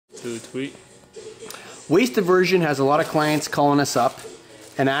to tweet. Waste diversion has a lot of clients calling us up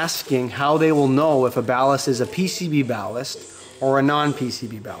and asking how they will know if a ballast is a PCB ballast or a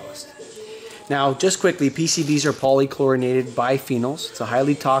non-PCB ballast. Now, just quickly, PCBs are polychlorinated biphenyls. It's a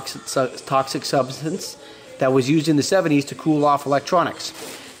highly toxic substance that was used in the 70s to cool off electronics.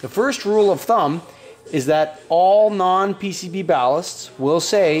 The first rule of thumb is that all non-PCB ballasts will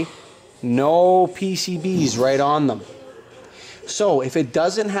say no PCBs right on them. So if it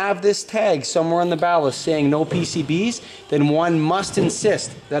doesn't have this tag somewhere on the ballast saying no PCBs, then one must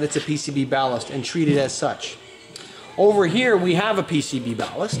insist that it's a PCB ballast and treat it as such. Over here we have a PCB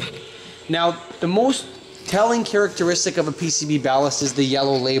ballast. Now, the most telling characteristic of a PCB ballast is the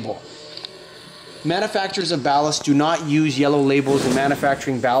yellow label. Manufacturers of ballasts do not use yellow labels in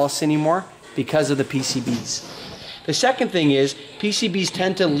manufacturing ballasts anymore because of the PCBs. The second thing is PCBs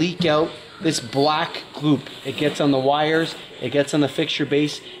tend to leak out this black goop. It gets on the wires, it gets on the fixture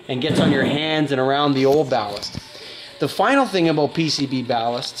base, and gets on your hands and around the old ballast. The final thing about PCB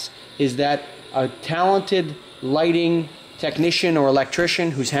ballasts is that a talented lighting technician or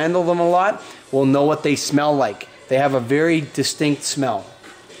electrician who's handled them a lot will know what they smell like. They have a very distinct smell.